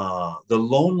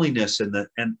loneliness,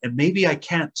 and maybe I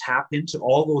can't tap into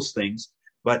all those things,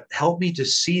 but help me to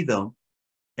see them,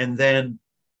 and then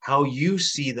how you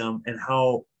see them, and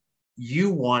how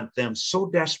you want them so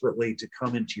desperately to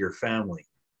come into your family.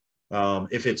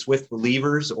 If it's with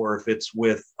believers or if it's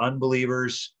with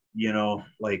unbelievers,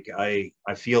 like I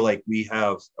feel like we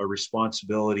have a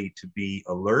responsibility to be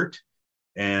alert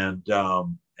and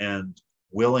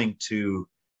willing to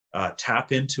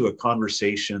tap into a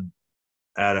conversation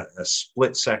at a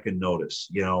split second notice,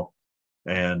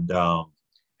 and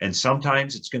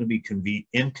sometimes it's going to be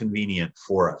inconvenient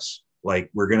for us.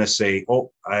 Like we're going to say,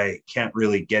 oh, I can't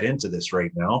really get into this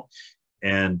right now.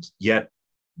 And yet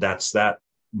that's that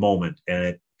moment,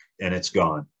 and it's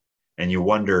gone. And you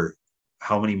wonder,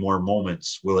 how many more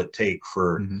moments will it take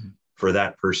for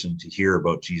that person to hear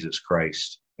about Jesus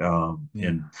Christ,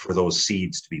 and for those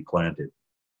seeds to be planted.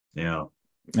 Yeah.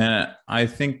 And I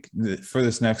think for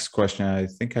this next question, I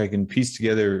think I can piece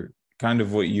together kind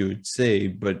of what you would say,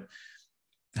 but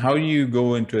how do you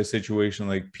go into a situation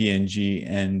like PNG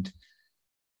and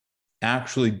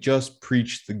actually just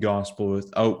preach the gospel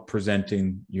without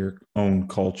presenting your own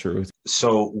culture?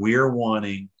 So we're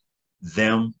wanting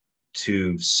them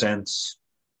to sense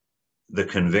the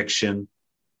conviction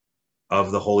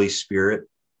of the Holy Spirit.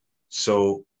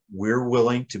 So we're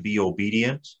willing to be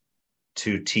obedient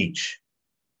to teach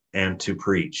and to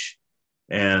preach.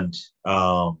 And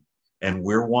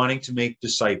we're wanting to make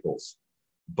disciples,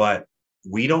 but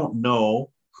we don't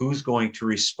know who's going to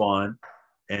respond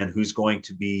and who's going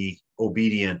to be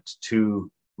obedient to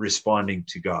responding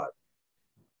to God.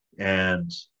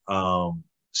 And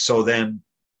so then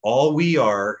all we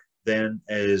are then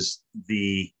is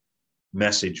the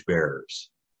message bearers.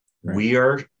 Right. We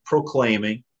are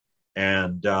proclaiming,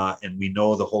 and we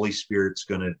know the Holy Spirit's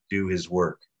going to do his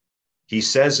work. He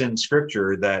says in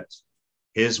scripture that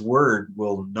his word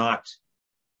will not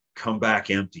come back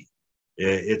empty.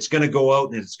 It's going to go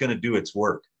out and it's going to do its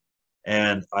work.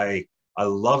 And I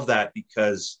love that,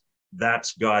 because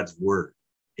that's God's word.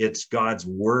 It's God's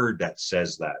word that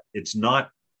says that. It's not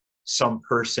some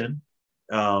person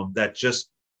that just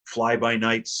fly by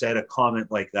night said a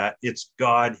comment like that. It's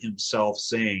God himself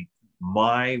saying,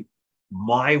 my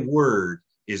word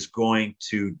is going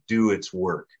to do its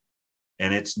work,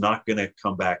 and it's not going to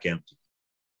come back empty.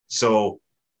 So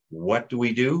what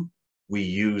do? We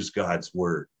use God's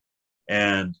word.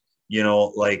 And,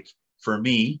 like for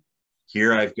me,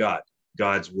 here I've got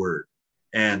God's word,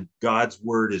 and God's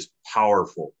word is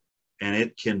powerful, and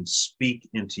it can speak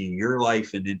into your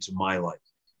life and into my life.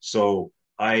 So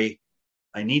I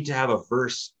need to have a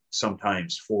verse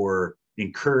sometimes for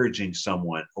encouraging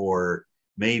someone, or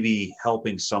maybe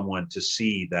helping someone to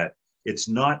see that it's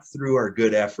not through our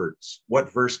good efforts.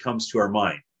 What verse comes to our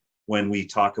mind when we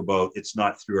talk about it's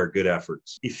not through our good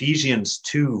efforts? Ephesians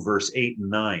 2, verse 8 and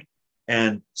 9.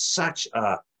 And such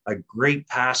a great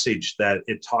passage that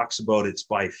it talks about it's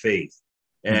by faith.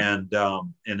 And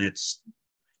it's,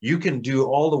 You can do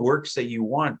all the works that you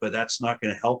want, but that's not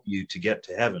going to help you to get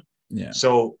to heaven. Yeah.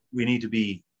 So we need to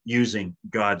be using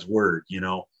God's word.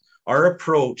 Our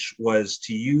approach was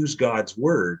to use God's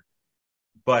word,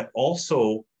 but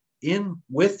also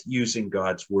with using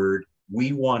God's word,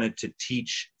 we wanted to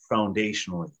teach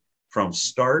foundationally from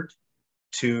start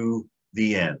to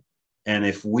the end. And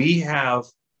if we have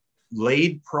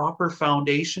laid proper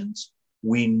foundations,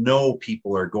 we know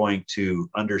people are going to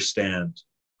understand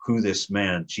who this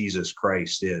man, Jesus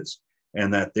Christ, is,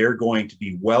 and that they're going to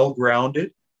be well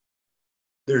grounded.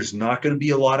 There's not going to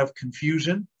be a lot of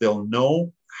confusion. They'll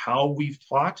know how we've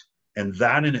taught, and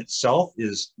that in itself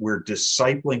is we're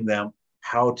discipling them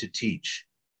how to teach.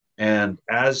 And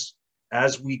as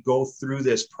we go through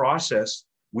this process,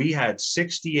 we had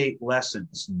 68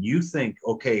 lessons. And you think,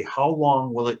 okay, how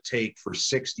long will it take for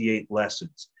 68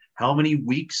 lessons? How many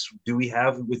weeks do we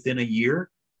have within a year?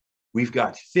 We've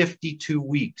got 52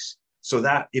 weeks. So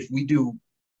that if we do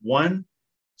one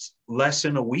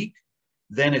lesson a week,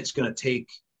 then it's going to take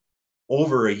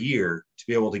over a year to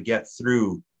be able to get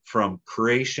through from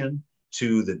creation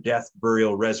to the death,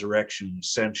 burial, resurrection,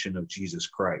 ascension of Jesus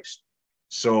Christ.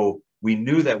 So we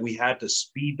knew that we had to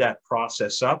speed that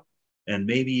process up and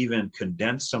maybe even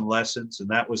condense some lessons. And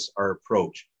that was our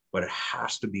approach. But it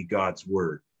has to be God's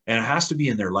word, and it has to be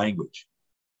in their language.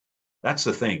 That's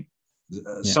the thing.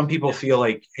 Some people feel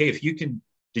like, hey, if you can,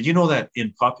 did you know that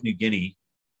in Papua New Guinea,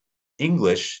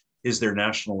 English is their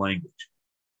national language?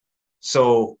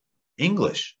 So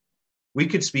English, we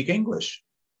could speak English.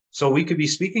 So we could be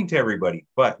speaking to everybody.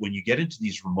 But when you get into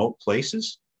these remote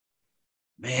places,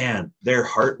 man, their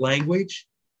heart language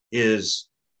is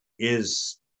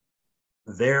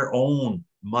their own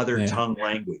mother tongue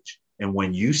language. And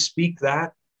when you speak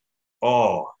that,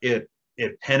 it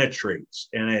penetrates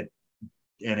and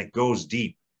it goes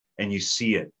deep, and you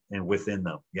see it and within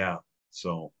them. Yeah.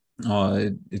 So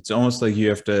it's almost like you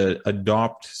have to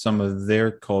adopt some of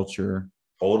their culture.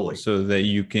 Totally. So that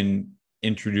you can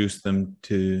introduce them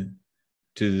to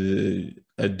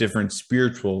a different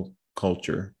spiritual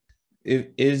culture.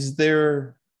 Is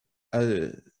there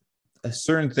a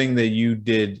certain thing that you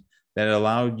did that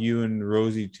allowed you and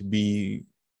Rosie to be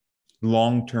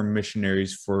long-term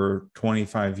missionaries for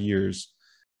 25 years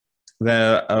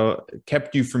that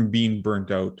kept you from being burnt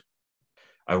out?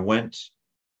 I went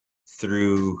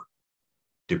through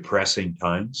depressing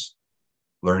times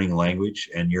learning language,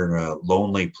 and you're in a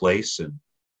lonely place, and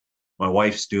my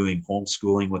wife's doing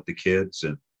homeschooling with the kids.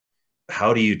 And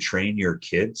how do you train your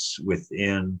kids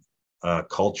within a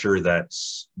culture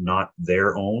that's not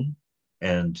their own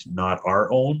and not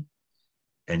our own?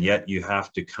 And yet you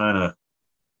have to kind of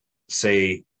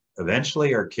say,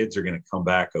 eventually our kids are going to come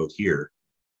back out here.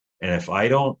 And if I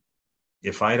don't,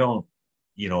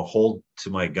 hold to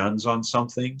my guns on some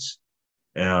things,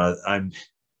 I'm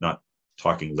not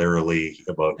talking literally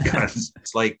about guns.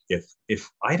 It's like,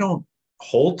 if I don't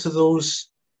hold to those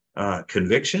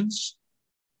convictions,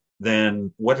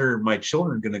 then what are my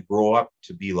children going to grow up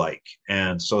to be like?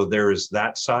 And so there is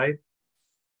that side.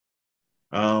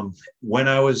 When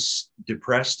I was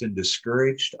depressed and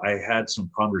discouraged, I had some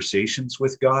conversations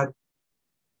with God.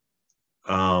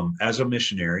 As a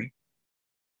missionary,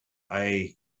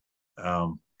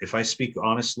 if I speak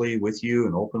honestly with you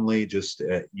and openly, just,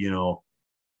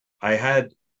 I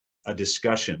had a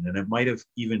discussion, and it might have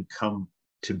even come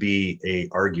to be an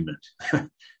argument,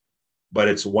 but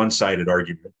it's a one-sided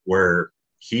argument where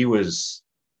he was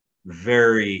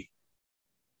very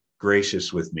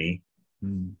gracious with me.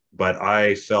 But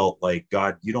I felt like,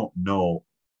 God, you don't know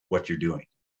what you're doing.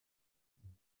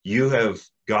 You have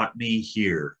got me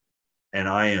here, and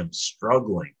I am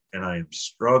struggling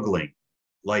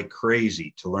like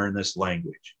crazy to learn this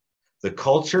language. The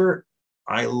culture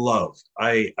I loved.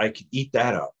 I could eat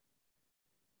that up.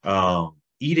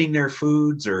 Eating their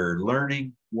foods or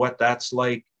learning what that's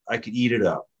like, I could eat it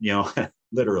up,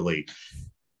 literally.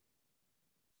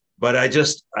 But I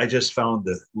just found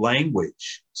the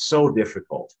language so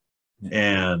difficult.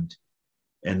 And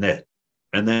then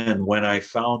when I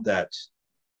found that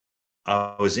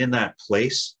I was in that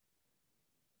place,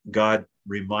 God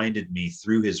reminded me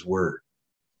through his word.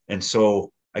 And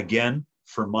so again,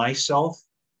 for myself,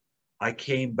 I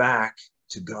came back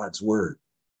to God's word.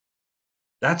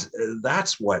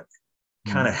 That's what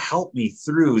kind of helped me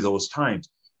through those times.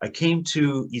 I came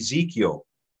to Ezekiel,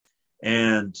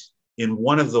 and in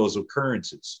one of those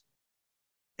occurrences,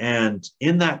 and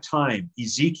in that time,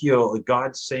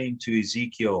 God's saying to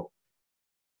Ezekiel,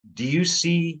 do you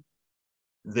see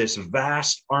this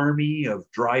vast army of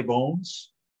dry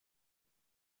bones?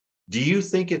 Do you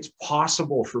think it's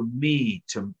possible for me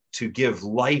to give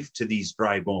life to these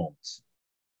dry bones?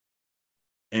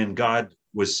 And God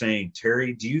was saying,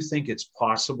 Terry, do you think it's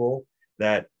possible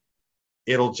that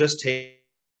it'll just take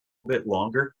a bit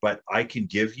longer, but I can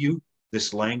give you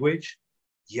this language?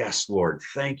 Yes, Lord,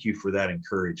 thank you for that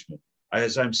encouragement.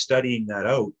 As I'm studying that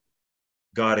out,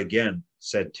 God again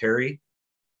said, Terry,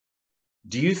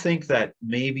 do you think that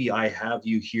maybe I have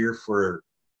you here for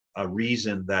a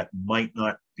reason that might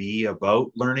not be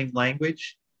about learning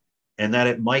language, and that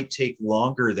it might take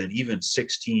longer than even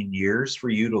 16 years for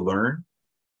you to learn?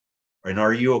 And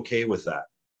are you okay with that?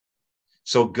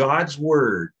 So God's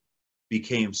word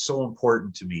became so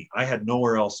important to me. I had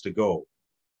nowhere else to go.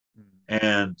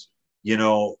 And, you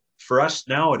know, for us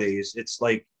nowadays, it's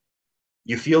like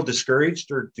you feel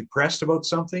discouraged or depressed about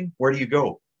something. Where do you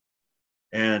go?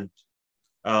 And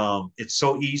it's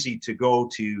so easy to go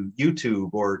to YouTube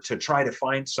or to try to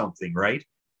find something, right?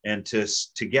 And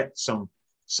to get some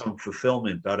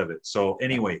fulfillment out of it. So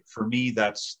anyway, for me,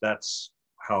 that's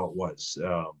how it was.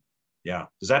 Yeah.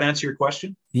 Does that answer your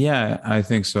question? Yeah, I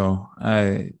think so.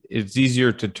 It's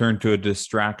easier to turn to a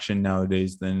distraction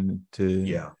nowadays than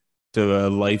to a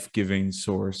life-giving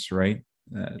source, right?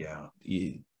 Yeah.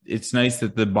 It's nice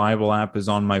that the Bible app is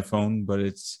on my phone, but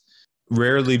it's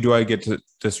rarely do I get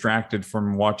distracted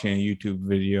from watching a YouTube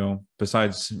video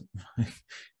besides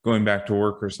going back to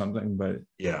work or something. But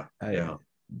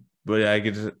but I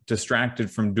get distracted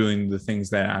from doing the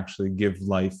things that actually give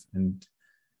life, and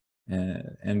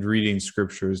reading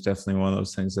scripture is definitely one of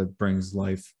those things that brings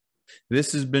life.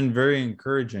 This has been very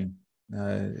encouraging.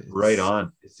 Right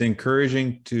on. It's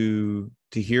encouraging to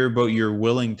hear about your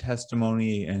willing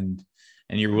testimony and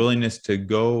your willingness to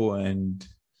go and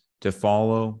to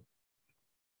follow.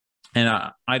 And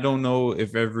I don't know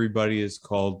if everybody is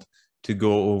called to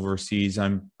go overseas.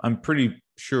 I'm pretty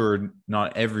sure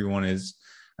not everyone is.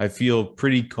 I feel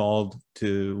pretty called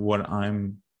to what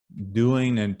I'm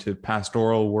doing and to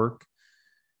pastoral work,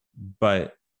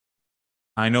 but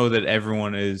I know that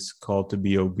everyone is called to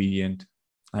be obedient.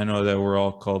 I know that we're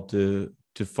all called to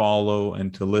follow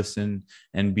and to listen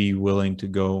and be willing to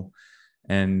go,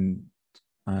 and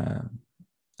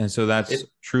so that's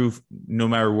true no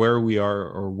matter where we are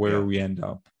or where we end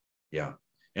up. Yeah.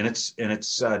 And it's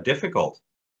difficult.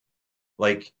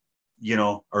 Like, you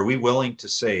know, are we willing to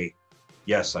say,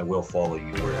 yes, I will follow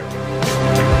you wherever?